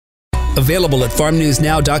Available at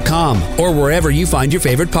farmnewsnow.com or wherever you find your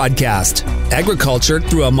favorite podcast. Agriculture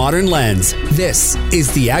through a modern lens. This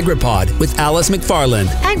is the AgriPod with Alice McFarland.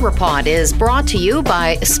 AgriPod is brought to you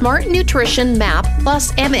by Smart Nutrition MAP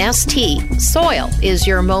plus MST. Soil is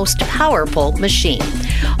your most powerful machine.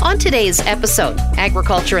 On today's episode,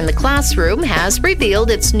 Agriculture in the Classroom has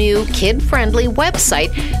revealed its new kid-friendly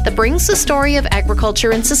website that brings the story of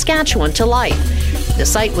agriculture in Saskatchewan to life. The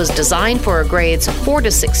site was designed for grades 4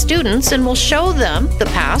 to 6 students and will show them the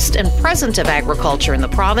past and present of agriculture in the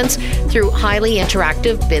province through highly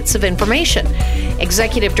interactive bits of information.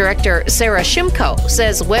 Executive Director Sarah Shimko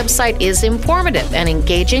says the website is informative and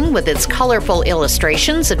engaging with its colorful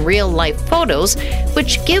illustrations and real-life photos,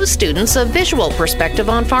 which gives students a visual perspective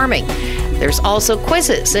on farming. There's also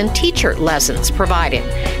quizzes and teacher lessons provided.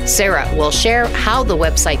 Sarah will share how the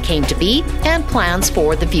website came to be and plans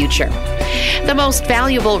for the future. The most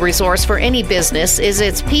valuable resource for any business is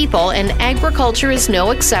its people, and agriculture is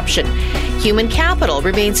no exception. Human capital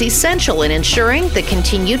remains essential in ensuring the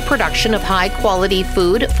continued production of high-quality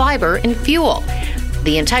food, fiber, and fuel.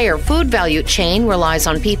 The entire food value chain relies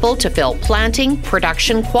on people to fill planting,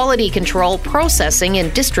 production, quality control, processing,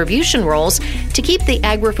 and distribution roles to keep the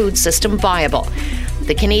agri-food system viable.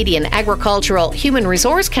 The Canadian Agricultural Human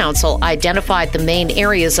Resource Council identified the main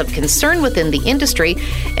areas of concern within the industry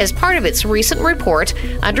as part of its recent report,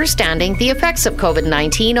 Understanding the Effects of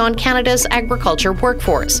COVID-19 on Canada's Agriculture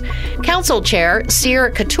Workforce. Council Chair Cyr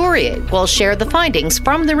Couturier will share the findings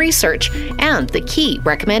from the research and the key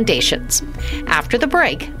recommendations. After the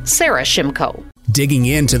break, Sarah Shimko. Digging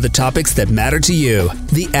into the topics that matter to you.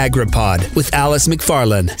 The AgriPod with Alice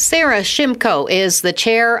McFarland. Sarah Shimko is the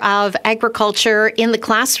chair of Agriculture in the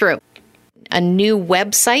Classroom, a new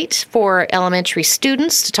website for elementary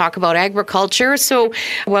students to talk about agriculture. So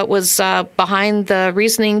what was behind the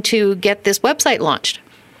reasoning to get this website launched?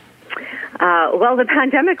 Well, the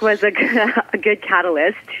pandemic was a good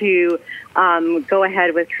catalyst to go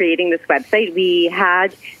ahead with creating this website. We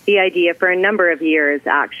had the idea for a number of years,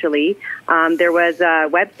 actually. There was a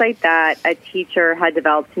website that a teacher had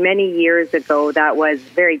developed many years ago that was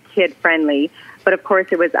very kid-friendly, but of course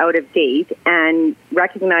it was out of date. And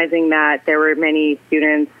recognizing that there were many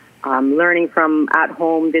students learning from at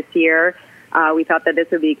home this year, we thought that this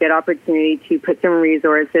would be a good opportunity to put some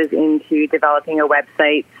resources into developing a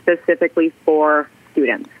website specifically for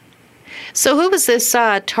students. So who was this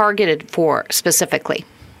targeted for specifically?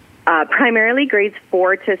 Primarily grades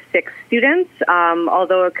 4 to 6 students,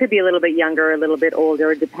 although it could be a little bit younger, a little bit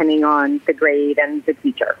older, depending on the grade and the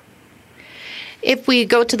teacher. If we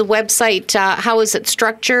go to the website, how is it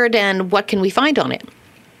structured and what can we find on it?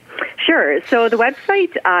 Sure. So the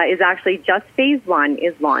website is actually just phase 1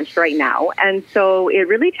 is launched right now. And so it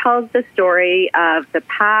really tells the story of the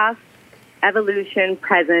past, evolution,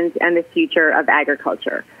 present, and the future of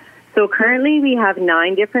agriculture. So currently we have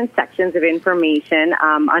 9 different sections of information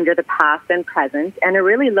under the past and present, and it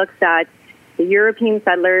really looks at the European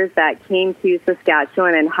settlers that came to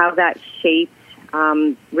Saskatchewan and how that shaped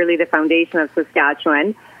really the foundation of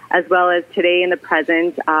Saskatchewan, as well as today in the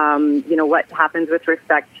present, what happens with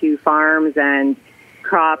respect to farms and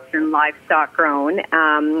crops and livestock grown.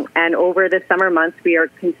 And over the summer months, we are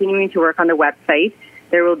continuing to work on the website.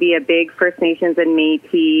 There will be a big First Nations and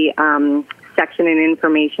Métis section and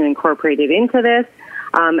information incorporated into this,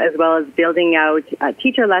 as well as building out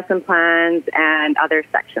teacher lesson plans and other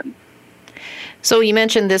sections. So you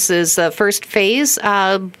mentioned this is the first phase.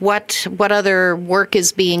 What other work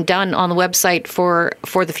is being done on the website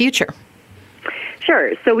for the future?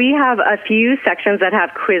 Sure. So we have a few sections that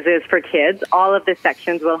have quizzes for kids. All of the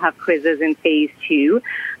sections will have quizzes in phase 2,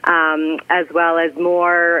 as well as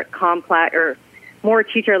more complex or more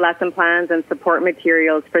teacher lesson plans and support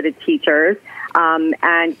materials for the teachers.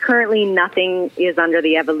 And currently nothing is under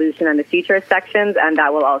the evolution and the future sections, and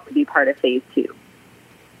that will also be part of phase 2.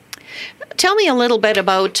 Tell me a little bit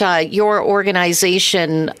about your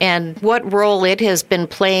organization and what role it has been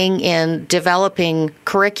playing in developing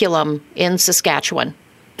curriculum in Saskatchewan,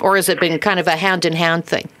 or has it been kind of a hand-in-hand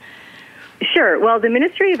thing? Sure. Well, the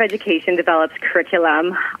Ministry of Education develops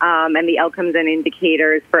curriculum and the outcomes and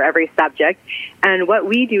indicators for every subject. And what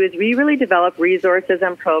we do is we really develop resources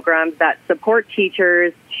and programs that support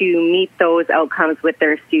teachers to meet those outcomes with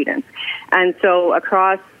their students. And so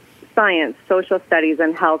across science, social studies,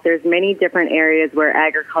 and health, there's many different areas where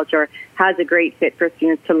agriculture has a great fit for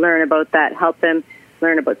students to learn about that, help them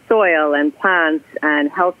learn about soil and plants and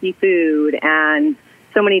healthy food and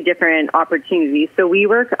so many different opportunities. So we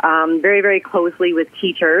work very, very closely with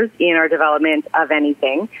teachers in our development of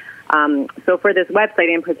anything. So for this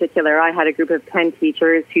website in particular, I had a group of 10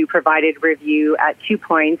 teachers who provided review at 2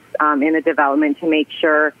 points in the development to make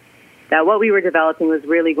sure that what we were developing was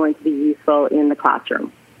really going to be useful in the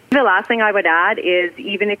classroom. The last thing I would add is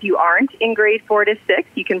even if you aren't in grade 4 to 6,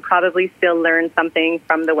 you can probably still learn something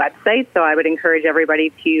from the website. So I would encourage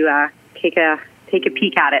everybody to take a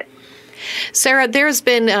peek at it. Sarah, there's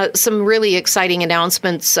been some really exciting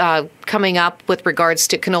announcements coming up with regards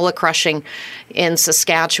to canola crushing in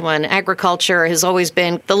Saskatchewan. Agriculture has always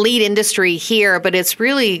been the lead industry here, but it's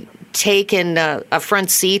really taken a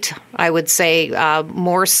front seat, I would say,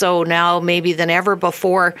 more so now maybe than ever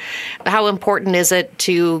before. How important is it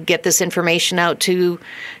to get this information out to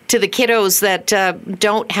the kiddos that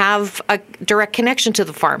don't have a direct connection to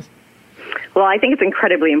the farm? Well, I think it's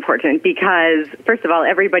incredibly important because, first of all,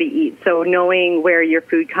 everybody eats. So knowing where your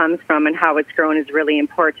food comes from and how it's grown is really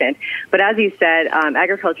important. But as you said,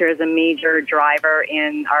 agriculture is a major driver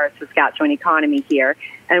in our Saskatchewan economy here.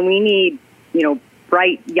 And we need,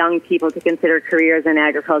 bright young people to consider careers in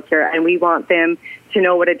agriculture. And we want them to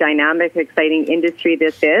know what a dynamic, exciting industry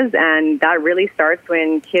this is. And that really starts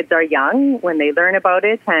when kids are young, when they learn about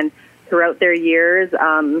it, and throughout their years,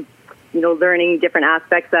 learning different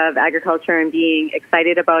aspects of agriculture and being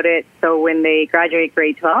excited about it. So when they graduate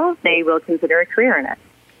grade 12, they will consider a career in it.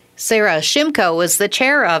 Sarah Shimko is the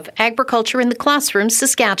chair of Agriculture in the Classroom,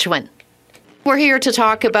 Saskatchewan. We're here to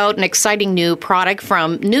talk about an exciting new product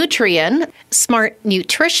from Nutrien, Smart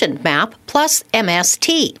Nutrition Map plus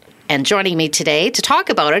MST. And joining me today to talk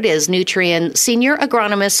about it is Nutrien Senior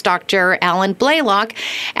Agronomist Dr. Alan Blaylock.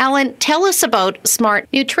 Alan, tell us about Smart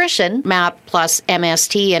Nutrition Map plus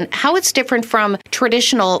MST and how it's different from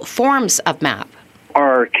traditional forms of MAP.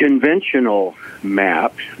 Our conventional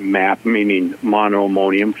MAP meaning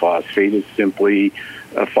monoammonium phosphate, is simply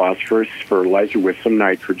a phosphorus fertilizer with some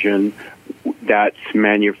nitrogen that's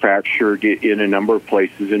manufactured in a number of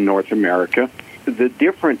places in North America. The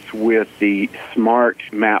difference with the Smart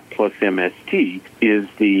MAP plus MST is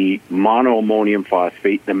the monoammonium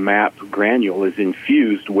phosphate, the MAP granule, is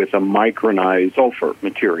infused with a micronized sulfur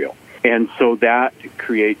material. And so that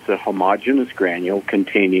creates a homogeneous granule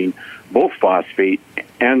containing both phosphate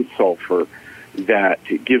and sulfur that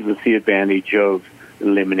gives us the advantage of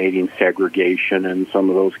eliminating segregation and some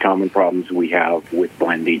of those common problems we have with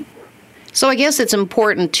blending. So I guess it's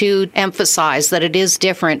important to emphasize that it is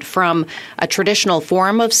different from a traditional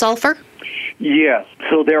form of sulfur? Yes.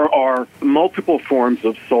 So there are multiple forms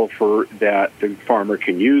of sulfur that the farmer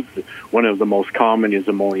can use. One of the most common is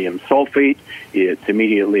ammonium sulfate. It's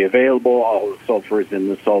immediately available. All the sulfur is in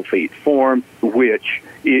the sulfate form, which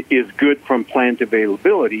is good from plant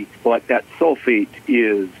availability, but that sulfate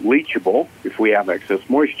is leachable. If we have excess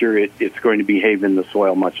moisture, it's going to behave in the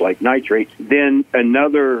soil much like nitrate. Then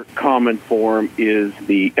another common form is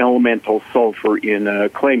the elemental sulfur in a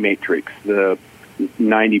clay matrix, the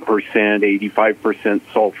 90%, 85%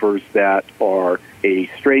 sulfurs that are a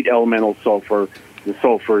straight elemental sulfur. The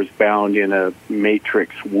sulfur is bound in a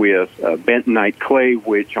matrix with bentonite clay,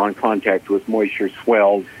 which on contact with moisture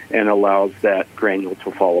swells and allows that granule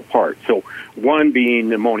to fall apart. So one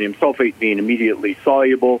being ammonium sulfate being immediately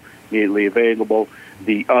soluble, immediately available.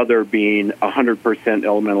 The other being 100%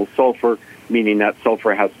 elemental sulfur, meaning that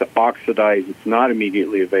sulfur has to oxidize. It's not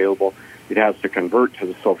immediately available. It has to convert to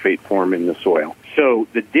the sulfate form in the soil. So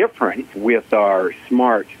the difference with our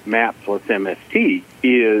Smart MAP plus MST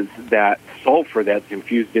is that sulfur that's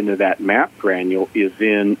infused into that MAP granule is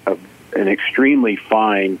in an extremely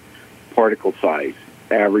fine particle size,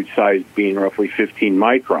 average size being roughly 15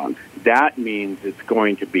 microns. That means it's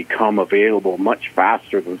going to become available much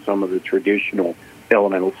faster than some of the traditional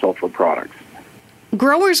elemental sulfur products.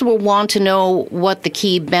 Growers will want to know what the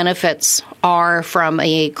key benefits are from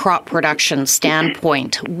a crop production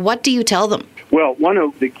standpoint. What do you tell them? Well, one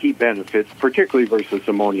of the key benefits, particularly versus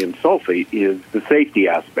ammonium sulfate, is the safety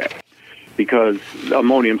aspect. Because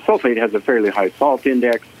ammonium sulfate has a fairly high salt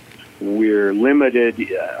index, we're limited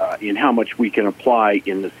in how much we can apply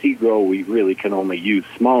in the seed grow. We really can only use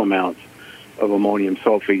small amounts of ammonium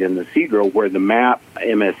sulfate in the seed grow, where the MAP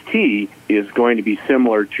MST is going to be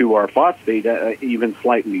similar to our phosphate, even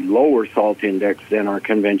slightly lower salt index than our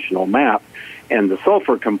conventional MAP, and the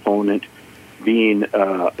sulfur component being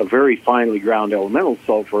a very finely ground elemental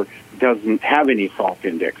sulfur doesn't have any salt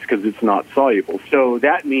index because it's not soluble. So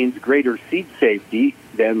that means greater seed safety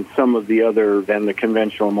than the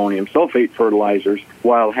conventional ammonium sulfate fertilizers,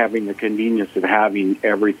 while having the convenience of having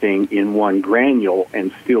everything in one granule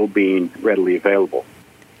and still being readily available.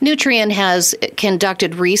 Nutrien has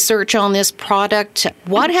conducted research on this product.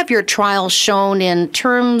 What have your trials shown in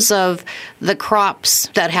terms of the crops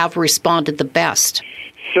that have responded the best?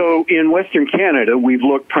 So in Western Canada, we've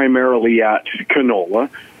looked primarily at canola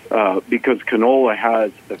because canola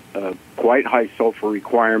has a quite high sulfur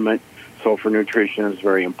requirement. Sulfur nutrition is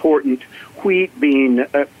very important. Wheat being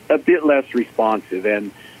a bit less responsive.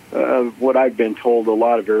 And what I've been told, a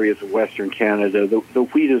lot of areas of Western Canada, the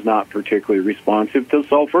wheat is not particularly responsive to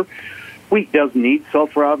sulfur. Wheat does need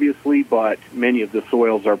sulfur, obviously, but many of the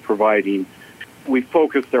soils are providing. We've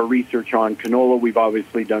focused our research on canola. We've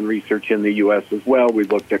obviously done research in the U.S. as well.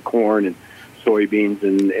 We've looked at corn and soybeans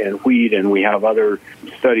and wheat, and we have other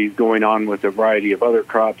studies going on with a variety of other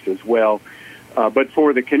crops as well. But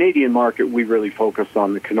for the Canadian market, we really focus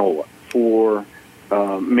on the canola. For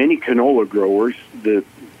many canola growers,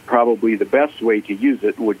 probably the best way to use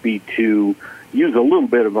it would be to use a little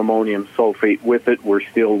bit of ammonium sulfate with it. We're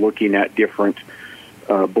still looking at different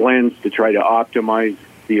blends to try to optimize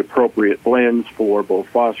the appropriate blends for both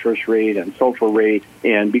phosphorus rate and sulfur rate.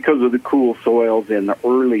 And because of the cool soils and the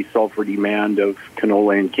early sulfur demand of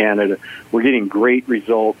canola in Canada, we're getting great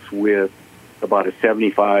results with about a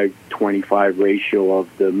 75-25 ratio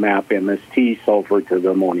of the MAP MST sulfur to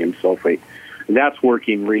the ammonium sulfate. And that's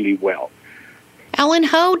working really well. Alan,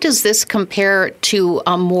 how does this compare to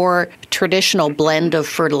a more traditional blend of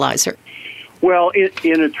fertilizer? Well,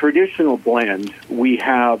 in a traditional blend, we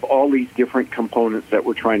have all these different components that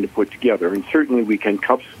we're trying to put together, and certainly we can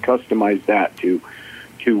customize that to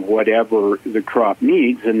whatever the crop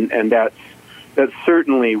needs, and that's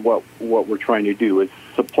certainly what we're trying to do is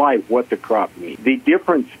supply what the crop needs. The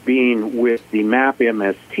difference being with the MAP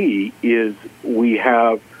MST is we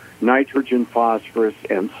have nitrogen, phosphorus,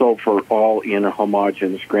 and sulfur all in a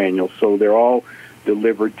homogeneous granule, so they're all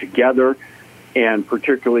delivered together. And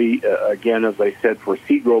particularly, again, as I said, for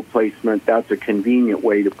seed row placement, that's a convenient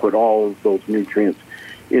way to put all of those nutrients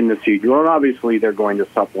in the seed row. And obviously, they're going to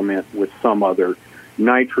supplement with some other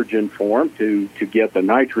nitrogen form to get the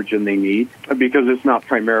nitrogen they need, because it's not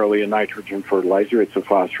primarily a nitrogen fertilizer, it's a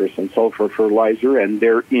phosphorus and sulfur fertilizer, and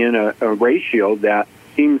they're in a ratio that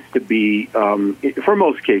seems to be, for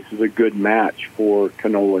most cases, a good match for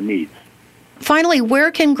canola needs. Finally, where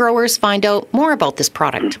can growers find out more about this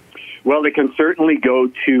product? Well, they can certainly go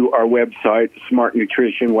to our website, Smart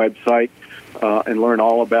Nutrition website, and learn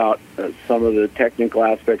all about some of the technical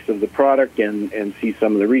aspects of the product and see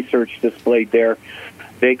some of the research displayed there.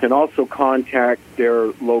 They can also contact their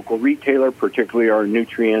local retailer, particularly our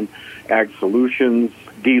Nutrien Ag Solutions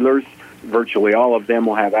dealers. Virtually all of them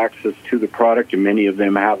will have access to the product, and many of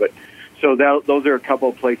them have it. So those are a couple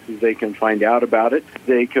of places they can find out about it.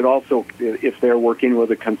 They could also, if they're working with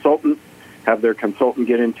a consultant, have their consultant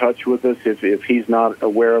get in touch with us if he's not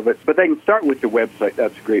aware of it. But they can start with the website.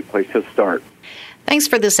 That's a great place to start. Thanks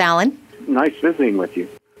for this, Alan. Nice visiting with you.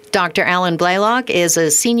 Dr. Alan Blaylock is a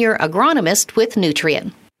senior agronomist with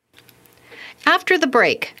Nutrien. After the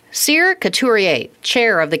break, Cyr Couturier,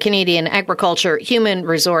 chair of the Canadian Agriculture Human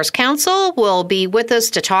Resource Council, will be with us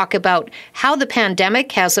to talk about how the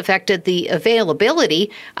pandemic has affected the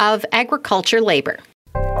availability of agriculture labor.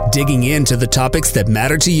 Digging into the topics that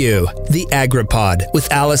matter to you. The AgriPod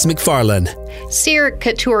with Alice McFarlane. Cyr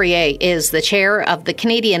Couturier is the chair of the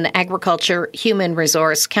Canadian Agriculture Human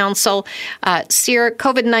Resource Council. Cyr,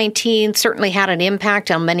 COVID-19 certainly had an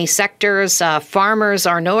impact on many sectors. Farmers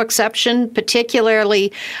are no exception,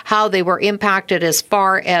 particularly how they were impacted as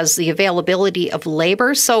far as the availability of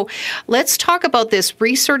labor. So let's talk about this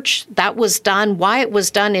research that was done, why it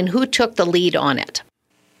was done, and who took the lead on it.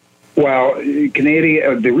 Well,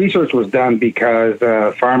 the research was done because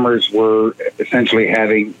farmers were essentially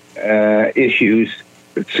having issues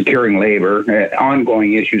securing labor,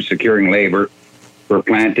 ongoing issues securing labor for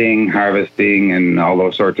planting, harvesting, and all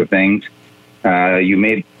those sorts of things.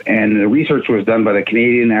 And the research was done by the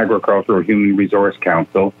Canadian Agricultural Human Resource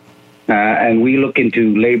Council, and we look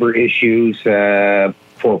into labor issues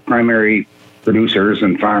for primary producers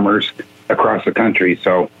and farmers across the country,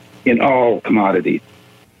 so in all commodities.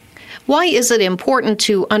 Why is it important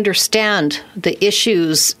to understand the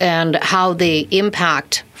issues and how they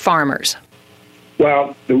impact farmers?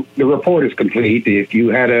 Well, the report is complete. If you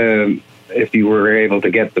were able to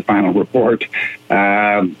get the final report,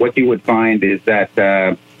 what you would find is that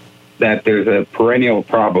there's a perennial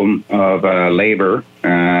problem of labor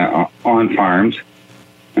on farms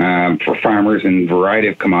for farmers in a variety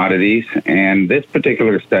of commodities. And this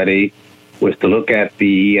particular study was to look at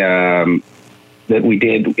that we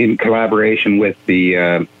did in collaboration with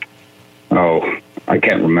the, I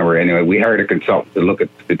can't remember anyway. We hired a consultant to look at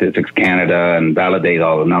Statistics Canada and validate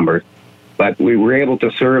all the numbers. But we were able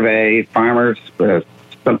to survey farmers,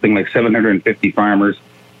 something like 750 farmers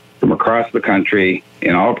from across the country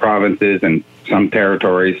in all provinces and some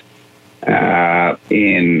territories,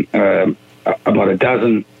 in about a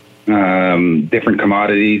dozen different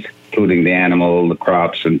commodities, including the animal, the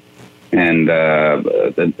crops, and the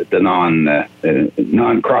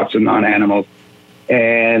non-crops and non-animals.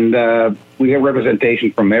 And we get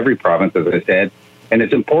representation from every province, as I said. And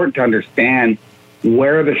it's important to understand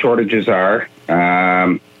where the shortages are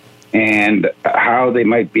and how they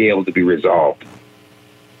might be able to be resolved.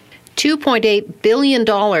 $2.8 billion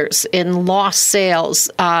in lost sales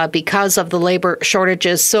because of the labor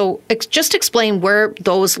shortages. So just explain where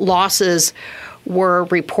those losses were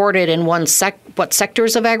reported and what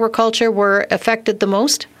sectors of agriculture were affected the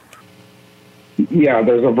most? Yeah,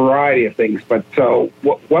 there's a variety of things. But so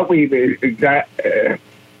what we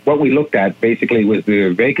looked at basically was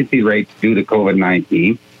the vacancy rates due to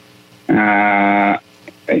COVID-19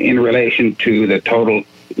 in relation to the total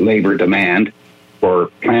labor demand for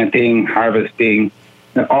planting, harvesting,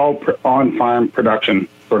 all on-farm production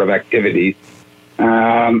sort of activities.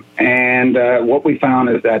 And what we found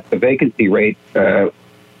is that the vacancy rate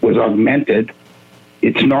was augmented.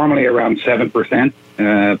 It's normally around 7%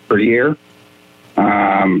 per year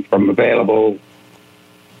from available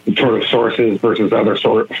sort of sources versus other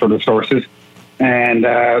sort of sources. And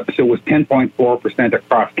so it was 10.4%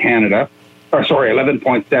 across Canada,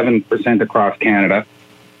 11.7% across Canada,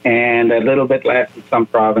 and a little bit less in some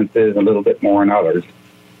provinces, a little bit more in others.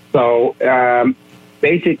 So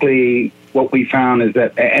basically what we found is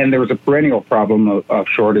that, and there was a perennial problem of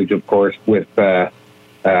shortage, of course, with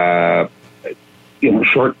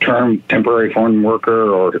short-term temporary foreign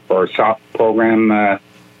worker or soft program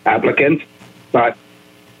applicants. But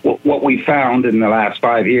what we found in the last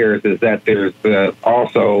 5 years is that there's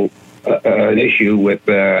also an issue with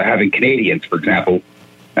having Canadians, for example,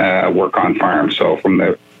 work on farms. So from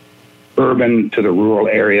the urban to the rural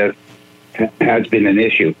areas has been an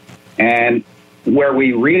issue. And where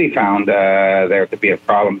we really found there to be a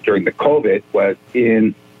problem during the COVID was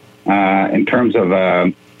in terms of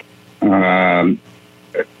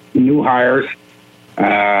new hires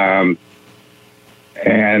and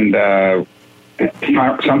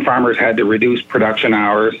some farmers had to reduce production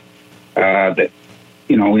hours. That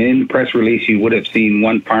in the press release you would have seen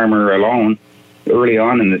one farmer alone early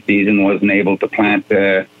on in the season wasn't able to plant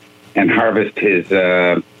and harvest his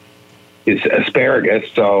asparagus.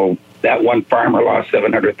 So that one farmer lost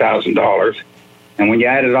 $700,000. And when you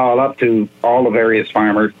add it all up to all the various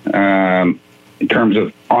farmers in terms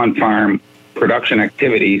of on-farm production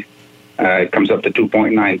activities, it comes up to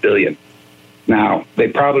 $2.9 billion. Now, they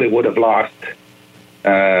probably would have lost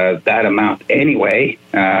that amount anyway,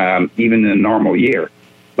 even in a normal year.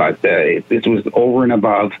 But this was over and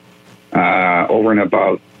above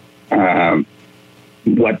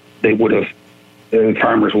what they would have, the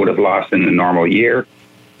farmers would have lost in a normal year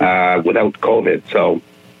without COVID. So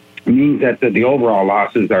it means that the overall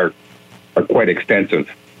losses are quite extensive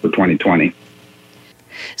for 2020.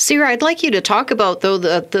 Sira, I'd like you to talk about, though,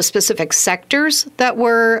 the specific sectors that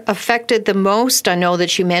were affected the most. I know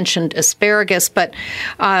that you mentioned asparagus, but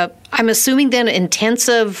I'm assuming then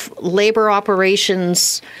intensive labor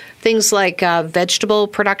operations, things like vegetable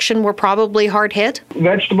production were probably hard hit?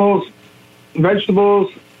 Vegetables,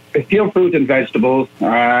 field fruit and vegetables.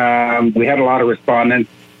 We had a lot of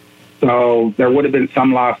respondents, so there would have been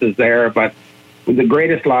some losses there, but the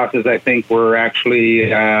greatest losses, I think, were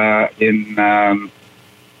actually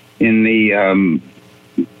in the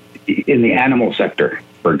animal sector,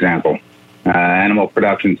 for example, animal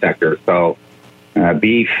production sector. So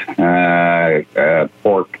beef,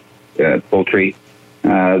 pork, poultry.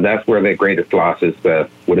 That's where the greatest losses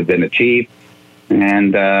would have been achieved,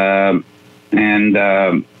 and a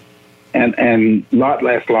lot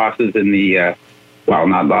less losses in the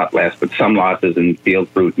not a lot less, but some losses in field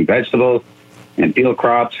fruit and vegetables and field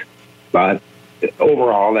crops. But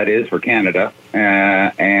overall, that is for Canada,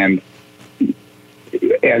 and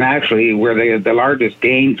actually where the largest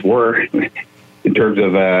gains were in terms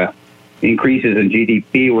of increases in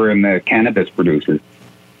GDP were in the cannabis producers.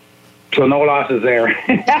 So no losses there.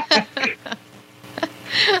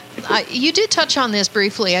 You did touch on this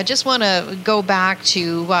briefly. I just want to go back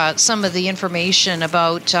to some of the information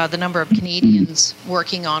about the number of Canadians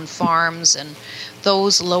working on farms and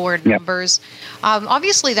those lower numbers. Yep.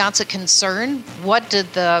 Obviously, that's a concern. What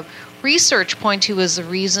did the research point to as the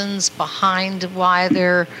reasons behind why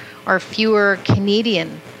there are fewer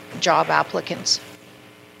Canadian job applicants?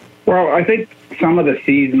 Well, I think some of the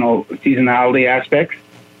seasonality aspects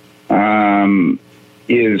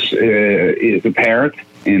is apparent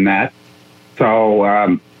in that.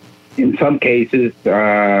 So in some cases,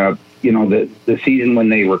 the season when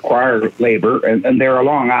they require labor, and there are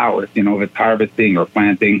long hours, if it's harvesting or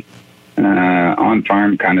planting,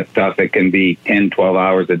 on-farm kind of stuff, it can be 10, 12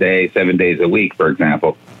 hours a day, 7 days a week, for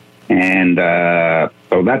example. And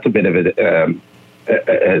so that's a bit of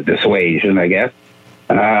a dissuasion, I guess,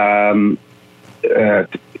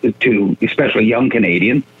 to especially young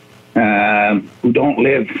Canadians who don't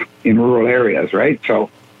live in rural areas, right? So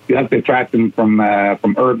you have to attract them from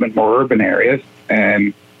more urban areas.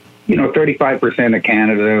 And, 35% of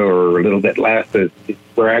Canada, or a little bit less,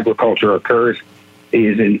 where agriculture occurs,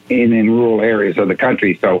 is in rural areas of the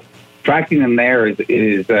country. So attracting them there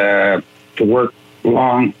is to work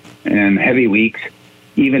long and heavy weeks,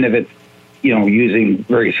 even if it's, using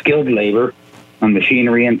very skilled labor on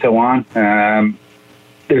machinery and so on.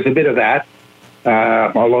 There's a bit of that,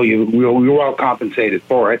 although you're well compensated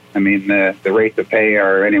for it. I mean, the rates of pay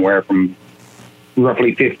are anywhere from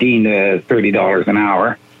roughly $15 to $30 an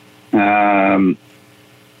hour. And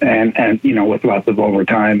with lots of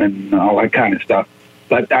overtime and all that kind of stuff.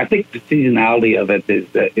 But I think the seasonality of it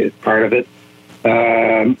is part of it.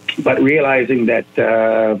 But realizing that,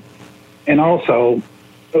 and also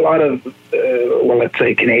a lot of, let's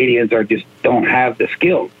say Canadians don't have the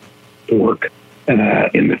skills to work in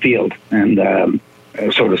the field and,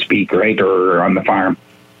 so to speak, right, or on the farm.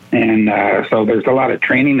 And so there's a lot of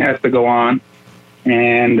training that has to go on.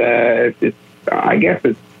 And I guess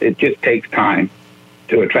it just takes time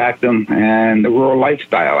to attract them. And the rural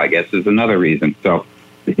lifestyle, I guess, is another reason. So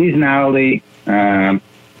the seasonality,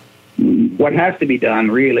 what has to be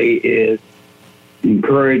done really is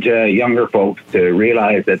encourage younger folks to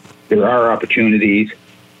realize that there are opportunities.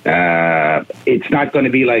 It's not going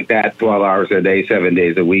to be like that 12 hours a day, 7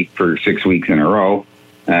 days a week for 6 weeks in a row.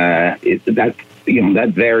 That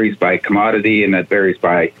varies by commodity, and that varies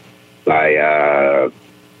by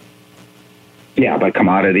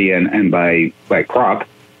commodity and by crop.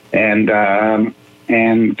 And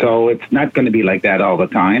so it's not going to be like that all the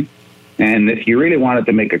time. And if you really wanted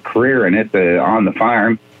to make a career in it on the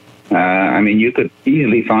farm, you could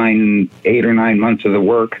easily find 8 or 9 months of the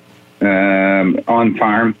work on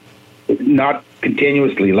farm, not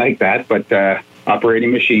continuously like that, but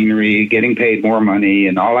operating machinery, getting paid more money,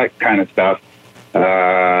 and all that kind of stuff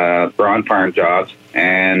for on-farm jobs.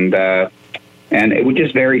 And it would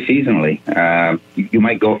just vary seasonally. You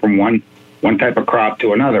might go from one type of crop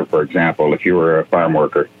to another, for example, if you were a farm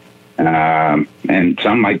worker. And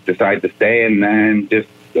some might decide to stay and then just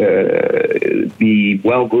be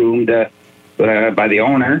well-groomed by the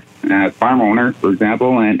owner, farm owner, for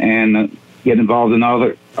example, and get involved in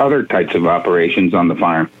other types of operations on the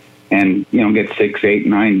farm and, get 6, 8,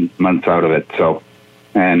 9 months out of it. So,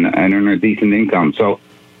 and earn a decent income. So,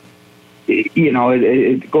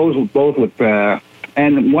 it goes with both with,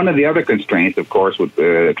 and one of the other constraints, of course, with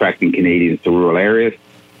attracting Canadians to rural areas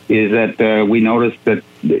is that we noticed that,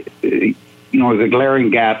 there's a glaring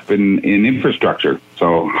gap in infrastructure.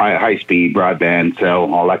 So high-speed broadband,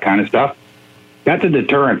 cell, all that kind of stuff. That's a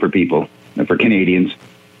deterrent for people, for Canadians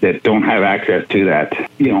that don't have access to that,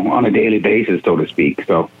 on a daily basis, so to speak.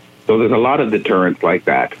 So there's a lot of deterrents like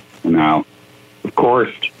that. Now, of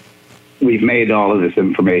course, we've made all of this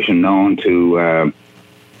information known to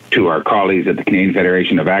our colleagues at the Canadian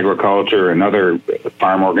Federation of Agriculture and other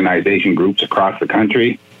farm organization groups across the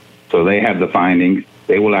country. So they have the findings.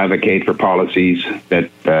 They will advocate for policies that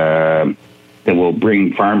will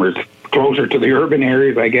bring farmers closer to the urban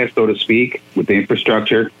areas, I guess, so to speak, with the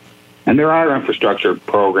infrastructure. And there are infrastructure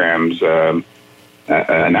programs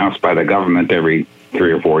announced by the government every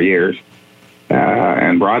 3 or 4 years.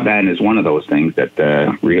 And broadband is one of those things that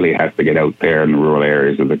really has to get out there in the rural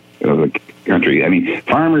areas of the country. I mean,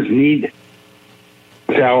 farmers need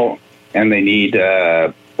cell and they need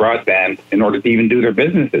broadband in order to even do their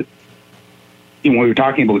businesses. When we're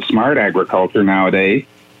talking about smart agriculture nowadays,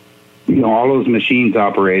 all those machines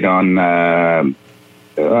operate on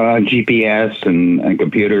GPS and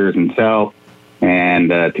computers and cell, and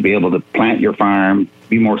to be able to plant your farm,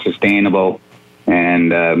 be more sustainable, and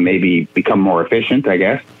maybe become more efficient, I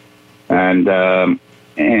guess. And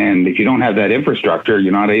if you don't have that infrastructure,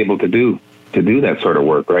 you're not able to do that sort of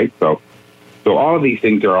work, right? So all of these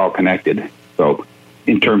things are all connected. So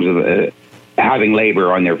in terms of having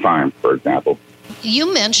labor on their farm, for example.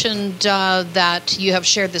 You mentioned that you have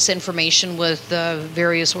shared this information with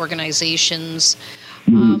various organizations.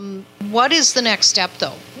 What is the next step,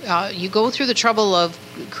 though? You go through the trouble of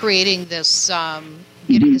creating this,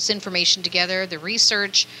 getting this information together, the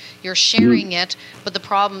research, you're sharing it, but the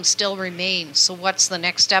problem still remains. So what's the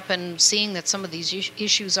next step in seeing that some of these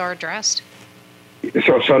issues are addressed?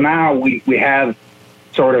 So now we have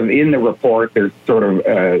sort of in the report, there's sort of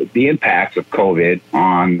the impacts of COVID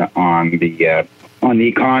on the on the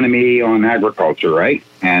economy, on agriculture, right?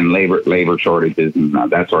 And labor shortages and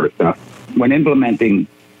that sort of stuff. When implementing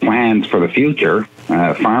plans for the future,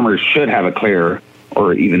 farmers should have a clear,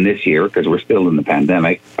 or even this year, because we're still in the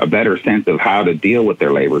pandemic, a better sense of how to deal with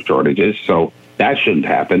their labor shortages. So that shouldn't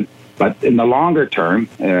happen. But in the longer term,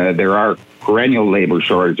 there are perennial labor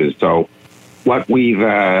shortages. So what we've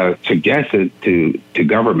suggested to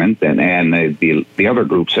government and the other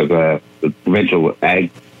groups of the provincial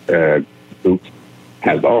ag groups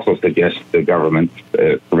has also suggested to government,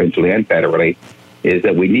 provincially and federally, is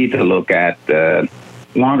that we need to look at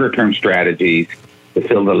longer-term strategies to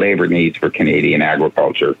fill the labor needs for Canadian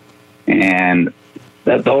agriculture. And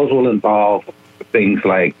that those will involve things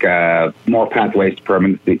like more pathways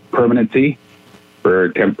to permanency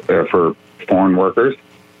for foreign workers.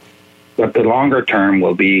 But the longer term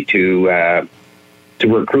will be to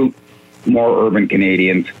recruit more urban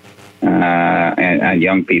Canadians and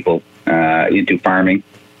young people into farming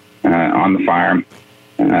on the farm,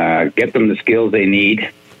 get them the skills they need,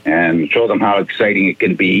 and show them how exciting it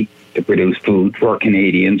can be to produce food for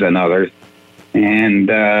Canadians and others, and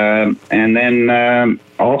then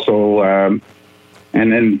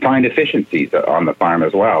find efficiencies on the farm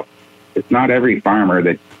as well. It's not every farmer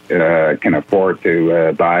that can afford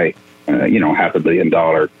to buy $500 million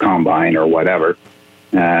combine or whatever,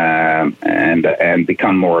 and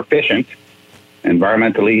become more efficient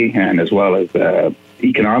environmentally and as well as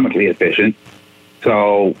economically efficient.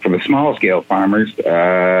 So for the small scale farmers,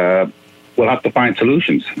 we'll have to find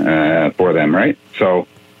solutions for them, right? So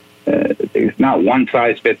it's not one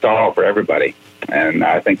size fits all for everybody, and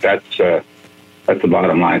I think that's the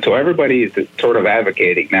bottom line. So everybody is sort of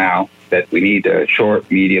advocating now that we need short,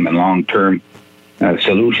 medium, and long term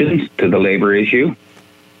solutions to the labor issue,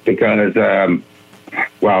 because I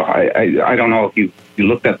don't know if you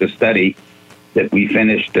looked at the study that we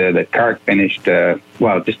finished, that CARC finished,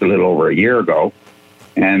 just a little over a year ago.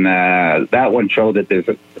 And that one showed that there's,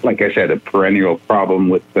 like I said, a perennial problem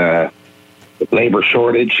with labor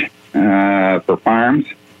shortage for farms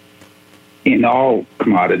in all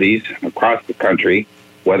commodities across the country,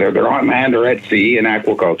 whether they're on land or at sea in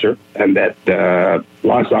aquaculture, and that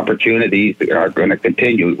lost opportunities are going to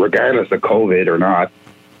continue regardless of COVID or not.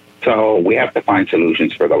 So we have to find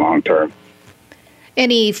solutions for the long term.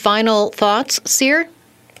 Any final thoughts, Cyr?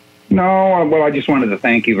 No, well, I just wanted to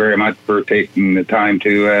thank you very much for taking the time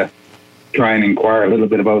to try and inquire a little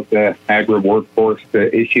bit about the agri-workforce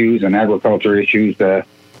issues and agriculture issues,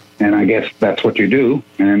 and I guess that's what you do,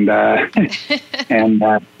 and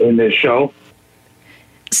in this show.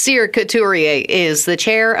 Cyr Couturier is the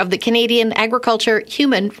chair of the Canadian Agriculture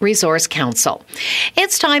Human Resource Council.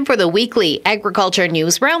 It's time for the weekly Agriculture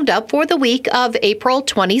News Roundup for the week of April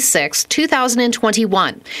 26,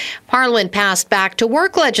 2021. Parliament passed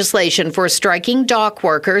back-to-work legislation for striking dock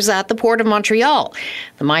workers at the Port of Montreal.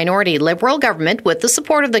 The minority Liberal government, with the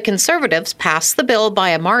support of the Conservatives, passed the bill by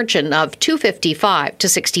a margin of 255 to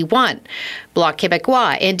 61. Bloc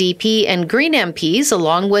Québécois, NDP, and Green MPs,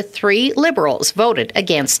 along with 3 Liberals, voted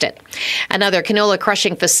against it. Another canola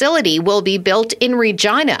crushing facility will be built in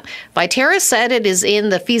Regina. Viterra said it is in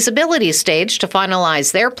the feasibility stage to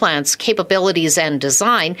finalize their plant's capabilities and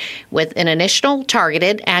design, with an initial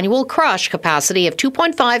targeted annual crush capacity of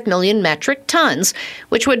 2.5 million metric tons,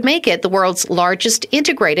 which would make it the world's largest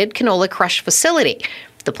integrated canola crush facility.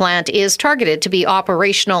 The plant is targeted to be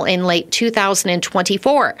operational in late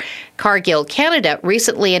 2024. Cargill Canada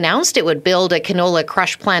recently announced it would build a canola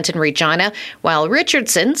crush plant in Regina, while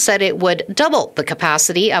Richardson said it would double the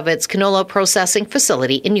capacity of its canola processing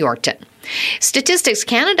facility in Yorkton. Statistics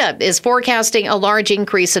Canada is forecasting a large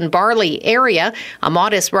increase in barley area, a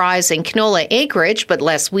modest rise in canola acreage, but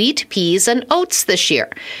less wheat, peas, and oats this year.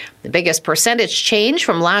 The biggest percentage change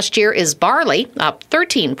from last year is barley, up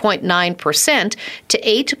 13.9% to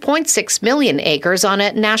 8.6 million acres on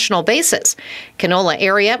a national basis. Canola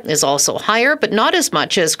area is also higher, but not as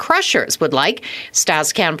much as crushers would like.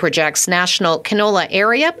 StatsCan projects national canola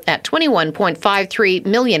area at 21.53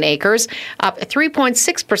 million acres, up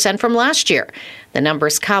 3.6% from last year. The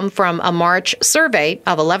numbers come from a March survey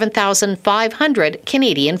of 11,500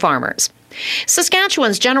 Canadian farmers.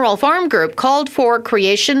 Saskatchewan's General Farm Group called for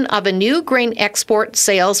creation of a new grain export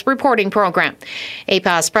sales reporting program.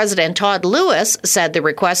 APAS President Todd Lewis said the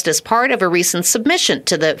request is part of a recent submission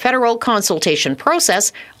to the federal consultation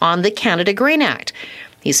process on the Canada Grain Act.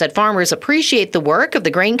 He said farmers appreciate the work of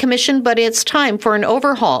the Grain Commission, but it's time for an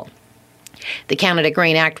overhaul. The Canada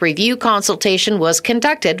Grain Act review consultation was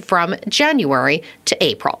conducted from January to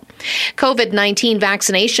April. COVID-19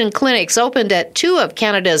 vaccination clinics opened at two of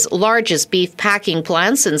Canada's largest beef packing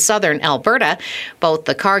plants in southern Alberta. Both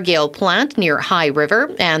the Cargill plant near High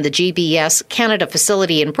River and the GBS Canada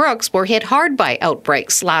facility in Brooks were hit hard by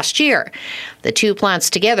outbreaks last year. The two plants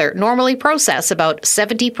together normally process about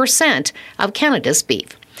 70% of Canada's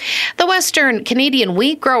beef. The Western Canadian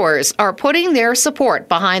wheat growers are putting their support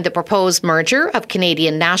behind the proposed merger of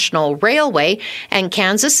Canadian National Railway and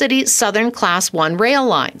Kansas City Southern Class 1 rail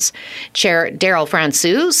lines. Chair Daryl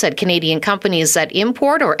Francouz said Canadian companies that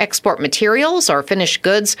import or export materials or finished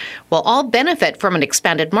goods will all benefit from an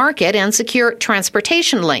expanded market and secure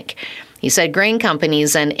transportation link. He said grain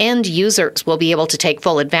companies and end users will be able to take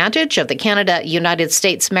full advantage of the Canada-United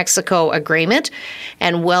States-Mexico agreement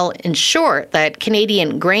and will ensure that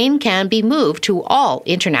Canadian grain can be moved to all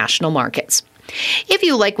international markets. If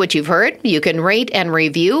you like what you've heard, you can rate and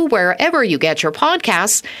review wherever you get your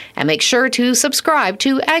podcasts, and make sure to subscribe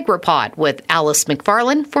to AgriPod with Alice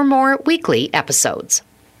McFarland for more weekly episodes.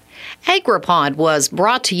 AgriPod was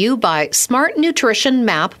brought to you by Smart Nutrition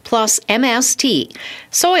MAP plus MST.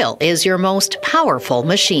 Soil is your most powerful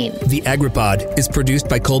machine. The AgriPod is produced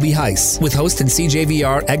by Colby Heiss with host and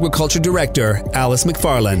CJVR Agriculture Director Alice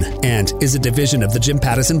McFarland and is a division of the Jim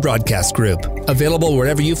Pattison Broadcast Group. Available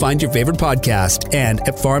wherever you find your favorite podcast and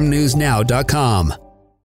at farmnewsnow.com.